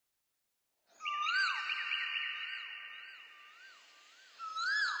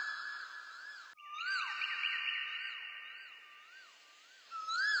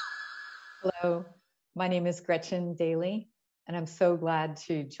Hello, my name is Gretchen Daly, and I'm so glad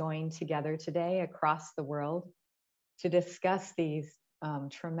to join together today across the world to discuss these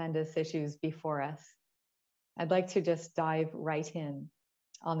tremendous issues before us. I'd like to just dive right in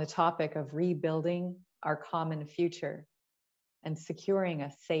on the topic of rebuilding our common future and securing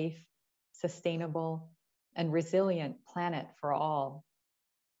a safe, sustainable, and resilient planet for all.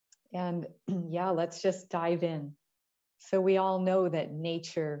 And yeah, let's just dive in. So we all know that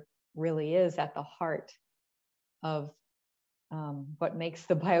nature really is at the heart of what makes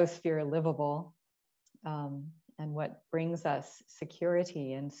the biosphere livable, and what brings us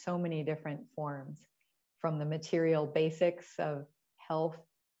security in so many different forms, from the material basics of health,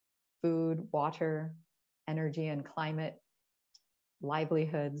 food, water, energy and climate,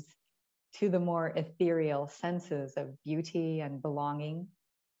 livelihoods, to the more ethereal senses of beauty and belonging.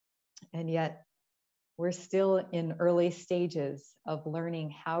 And yet, we're still in early stages of learning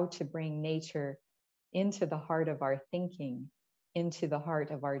how to bring nature into the heart of our thinking, into the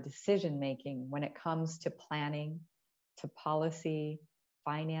heart of our decision making when it comes to planning, to policy,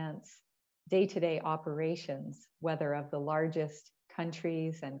 finance, day-to-day operations, whether of the largest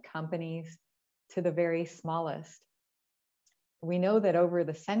countries and companies to the very smallest. We know that over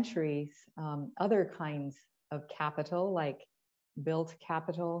the centuries, other kinds of capital, like built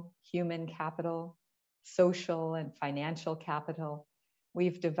capital, human capital, social and financial capital,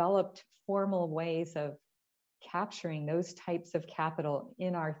 we've developed formal ways of capturing those types of capital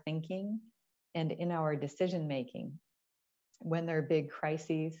in our thinking and in our decision making. When there are big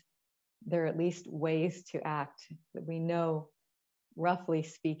crises, there are at least ways to act that we know, roughly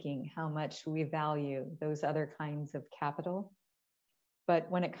speaking, how much we value those other kinds of capital. But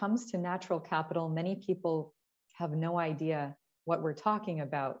when it comes to natural capital, many people have no idea what we're talking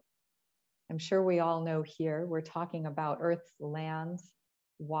about. I'm sure we all know here, we're talking about Earth's lands,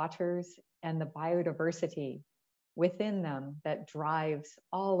 waters, and the biodiversity within them that drives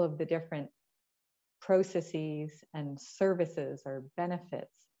all of the different processes and services or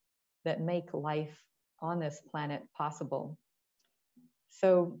benefits that make life on this planet possible.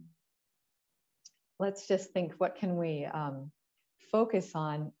 So let's just think, what can we focus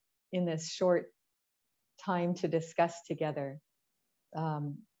on in this short time to discuss together?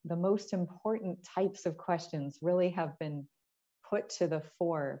 The most important types of questions really have been put to the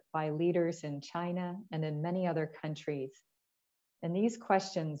fore by leaders in China and in many other countries. And these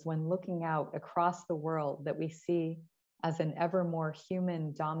questions, when looking out across the world that we see as an ever more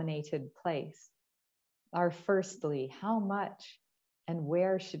human-dominated place, are firstly, how much and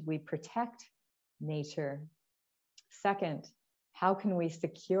where should we protect nature? Second, how can we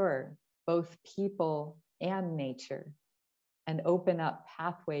secure both people and nature and open up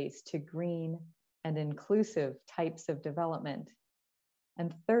pathways to green and inclusive types of development?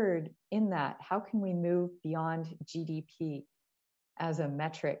 And third, in that, how can we move beyond GDP as a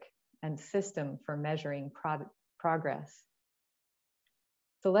metric and system for measuring progress?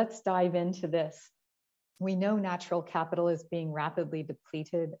 So let's dive into this. We know natural capital is being rapidly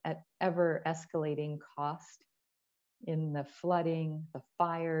depleted at ever escalating cost in the flooding, the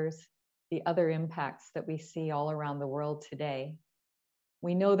fires, the other impacts that we see all around the world today.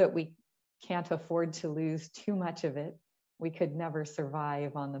 We know that we can't afford to lose too much of it. We could never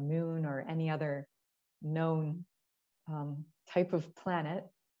survive on the moon or any other known type of planet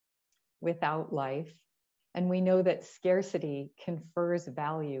without life. And we know that scarcity confers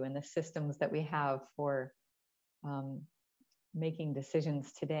value in the systems that we have for making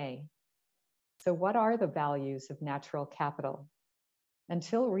decisions today. So what are the values of natural capital?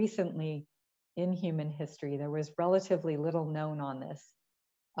 Until recently in human history, there was relatively little known on this,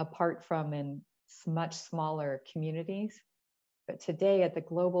 apart from in much smaller communities. But today, at the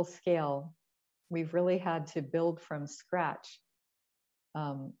global scale, we've really had to build from scratch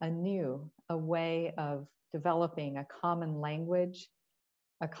a way of developing a common language,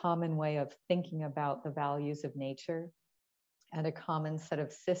 a common way of thinking about the values of nature, and a common set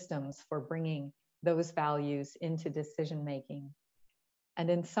of systems for bringing those values into decision making. And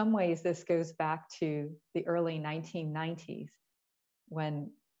in some ways, this goes back to the early 1990s,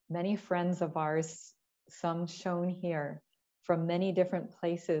 when many friends of ours, some shown here, from many different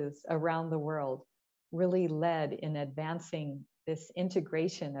places around the world, really led in advancing this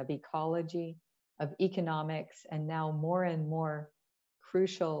integration of ecology, of economics, and now more and more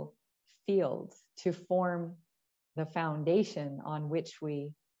crucial fields to form the foundation on which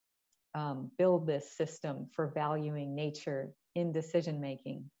we build this system for valuing nature in decision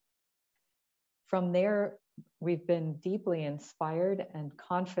making. From there, we've been deeply inspired, and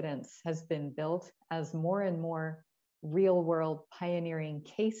confidence has been built as more and more real world pioneering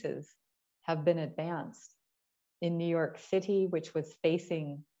cases have been advanced. In New York City, which was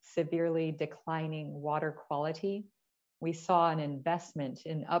facing severely declining water quality, we saw an investment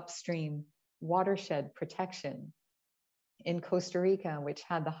in upstream watershed protection. In Costa Rica, which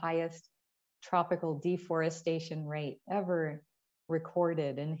had the highest tropical deforestation rate ever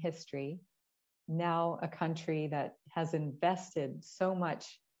recorded in history, now a country that has invested so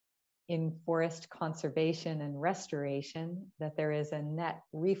much in forest conservation and restoration that there is a net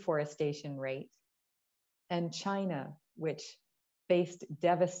reforestation rate. And China, which faced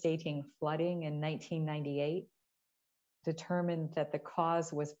devastating flooding in 1998, determined that the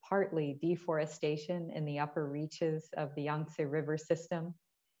cause was partly deforestation in the upper reaches of the Yangtze River system,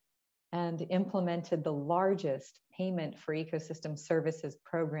 and implemented the largest payment for ecosystem services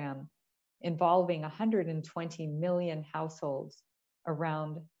program involving 120 million households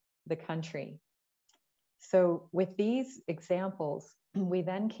around the country. So with these examples, we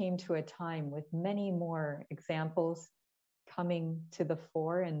then came to a time with many more examples coming to the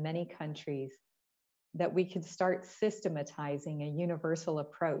fore in many countries that we could start systematizing a universal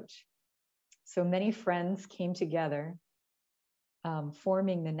approach. So many friends came together,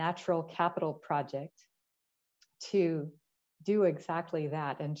 forming the Natural Capital Project to do exactly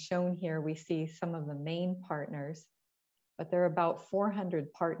that. And shown here, we see some of the main partners, but there are about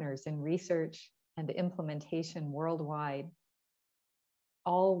 400 partners in research and implementation worldwide,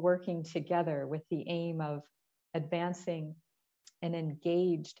 all working together with the aim of advancing an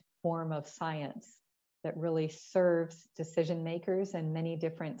engaged form of science that really serves decision makers in many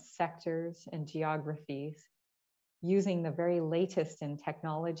different sectors and geographies, using the very latest in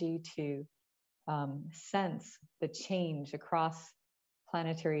technology to sense the change across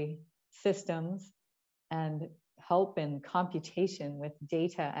planetary systems and help in computation with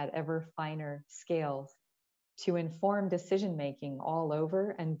data at ever finer scales to inform decision making all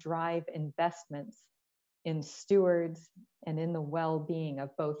over and drive investments in stewards and in the well-being of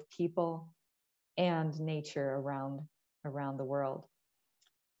both people and nature around the world.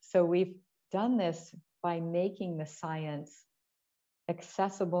 So we've done this by making the science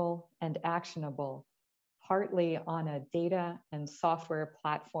accessible and actionable, partly on a data and software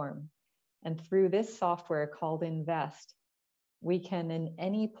platform. And through this software called Invest, we can, in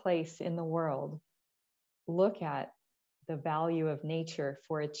any place in the world, look at the value of nature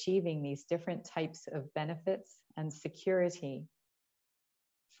for achieving these different types of benefits and security,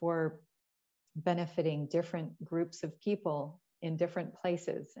 for benefiting different groups of people in different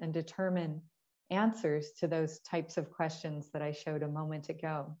places, and determine answers to those types of questions that I showed a moment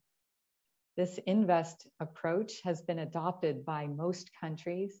ago. This Invest approach has been adopted by most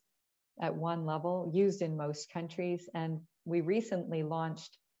countries at one level, used in most countries, and we recently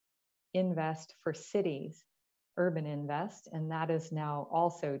launched Invest for cities, Urban Invest, and that is now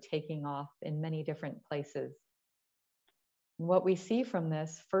also taking off in many different places. And what we see from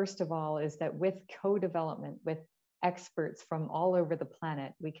this, first of all, is that with co-development, with experts from all over the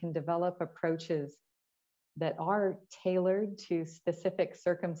planet, we can develop approaches that are tailored to specific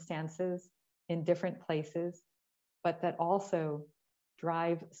circumstances in different places, but that also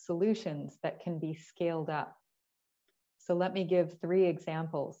drive solutions that can be scaled up. So let me give 3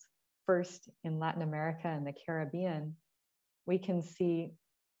 examples. First, in Latin America and the Caribbean, we can see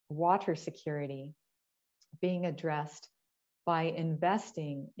water security being addressed by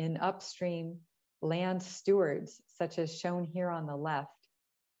investing in upstream land stewards, such as shown here on the left,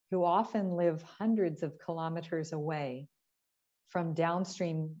 who often live hundreds of kilometers away from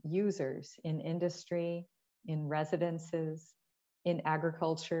downstream users in industry, in residences, in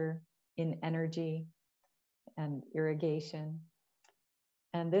agriculture, in energy and irrigation.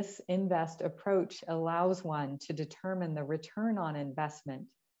 And this Invest approach allows one to determine the return on investment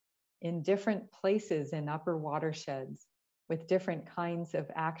in different places in upper watersheds with different kinds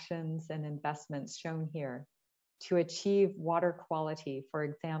of actions and investments shown here to achieve water quality, for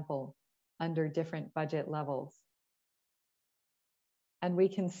example, under different budget levels. And we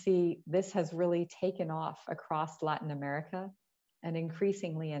can see this has really taken off across Latin America and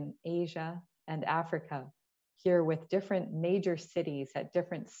increasingly in Asia and Africa, here with different major cities at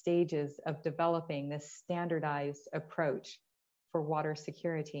different stages of developing this standardized approach for water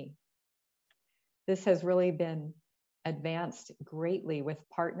security. This has really been advanced greatly with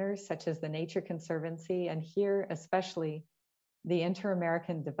partners such as the Nature Conservancy, and here especially the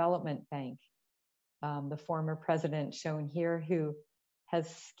Inter-American Development Bank, the former president shown here, who has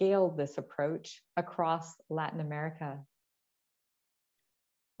scaled this approach across Latin America.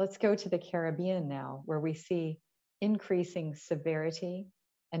 Let's go to the Caribbean now, where we see increasing severity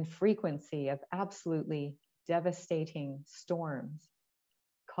and frequency of absolutely devastating storms,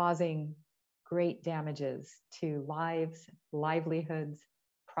 causing great damages to lives, livelihoods,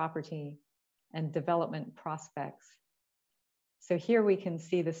 property, and development prospects. So here we can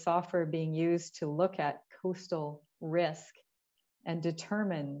see the software being used to look at coastal risk and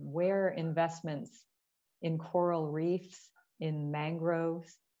determine where investments in coral reefs, in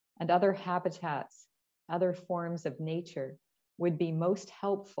mangroves, and other habitats, other forms of nature would be most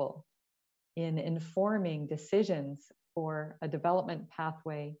helpful in informing decisions for a development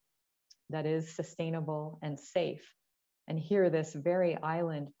pathway that is sustainable and safe. And here, this very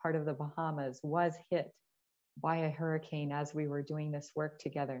island, part of the Bahamas, was hit by a hurricane as we were doing this work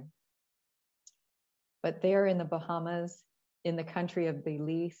together. But there in the Bahamas, in the country of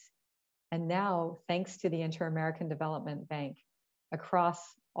Belize, and now, thanks to the Inter-American Development Bank, across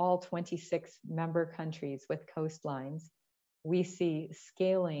all 26 member countries with coastlines, we see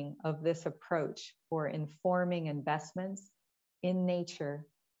scaling of this approach for informing investments in nature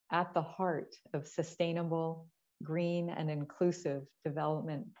at the heart of sustainable, green, and inclusive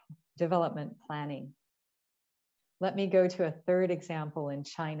development planning. Let me go to a third example in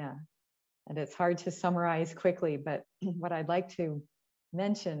China. And it's hard to summarize quickly, but what I'd like to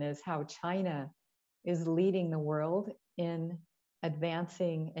mention is how China is leading the world in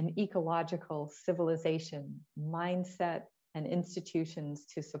advancing an ecological civilization, mindset, and institutions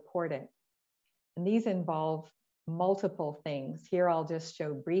to support it. And these involve multiple things. Here I'll just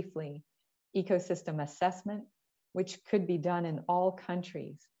show briefly ecosystem assessment, which could be done in all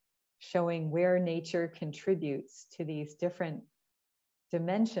countries, showing where nature contributes to these different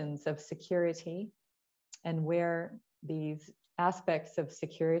dimensions of security and where these aspects of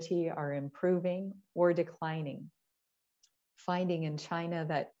security are improving or declining. Finding in China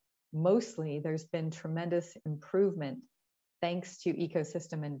that mostly there's been tremendous improvement thanks to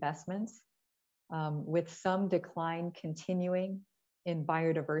ecosystem investments, with some decline continuing in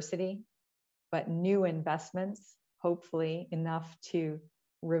biodiversity, but new investments, hopefully enough to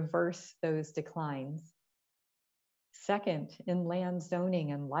reverse those declines. Second, in land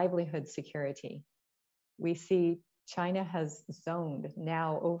zoning and livelihood security, we see China has zoned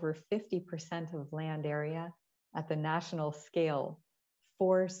now over 50% of land area at the national scale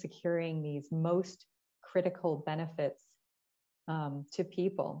for securing these most critical benefits to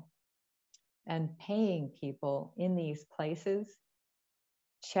people and paying people in these places,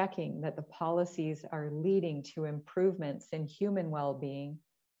 checking that the policies are leading to improvements in human well-being,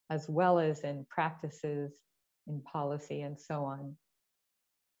 as well as in practices, in policy, and so on.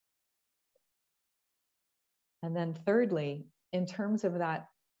 And then thirdly, in terms of that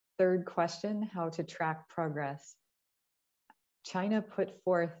third question, how to track progress, China put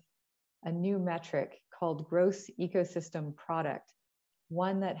forth a new metric called gross ecosystem product,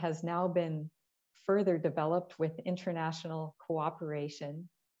 one that has now been further developed with international cooperation.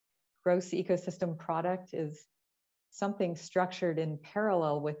 Gross ecosystem product is something structured in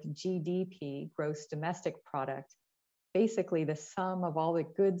parallel with GDP, gross domestic product, basically the sum of all the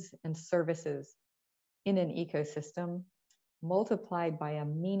goods and services in an ecosystem multiplied by a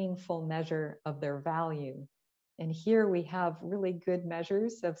meaningful measure of their value. And here we have really good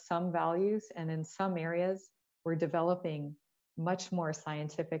measures of some values, and in some areas, we're developing much more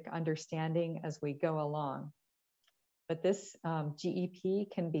scientific understanding as we go along. But this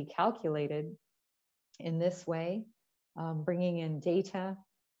GEP can be calculated in this way, bringing in data,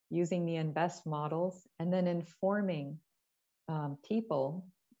 using the INVEST models, and then informing people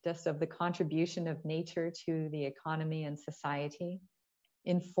just of the contribution of nature to the economy and society,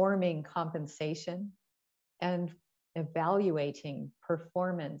 informing compensation, and evaluating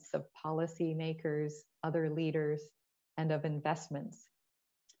performance of policymakers, other leaders, and of investments.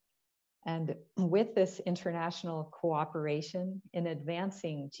 And with this international cooperation in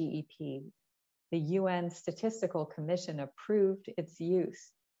advancing GEP, the UN Statistical Commission approved its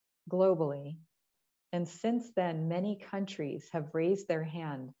use globally. And since then, many countries have raised their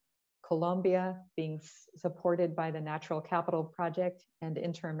hand, Colombia being supported by the Natural Capital Project and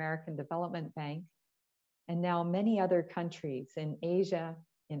Inter-American Development Bank, and now many other countries in Asia,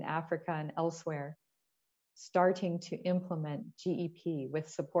 in Africa, and elsewhere, starting to implement GEP with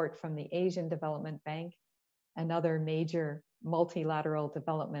support from the Asian Development Bank and other major multilateral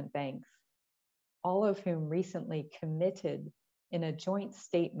development banks, all of whom recently committed in a joint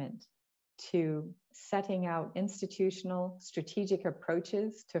statement to setting out institutional strategic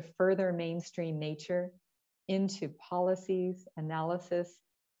approaches to further mainstream nature into policies, analysis,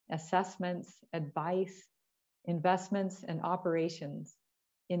 assessments, advice, investments, and operations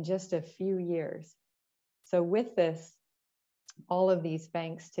in just a few years. So with this, all of these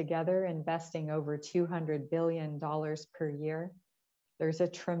banks together investing over $200 billion per year, there's a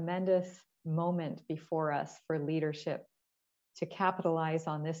tremendous moment before us for leadership, to capitalize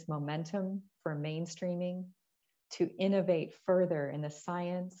on this momentum for mainstreaming, to innovate further in the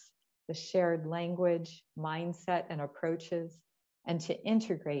science, the shared language, mindset, and approaches, and to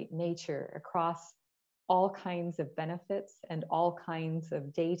integrate nature across all kinds of benefits and all kinds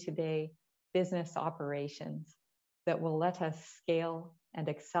of day-to-day business operations that will let us scale and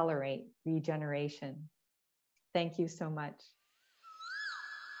accelerate regeneration. Thank you so much.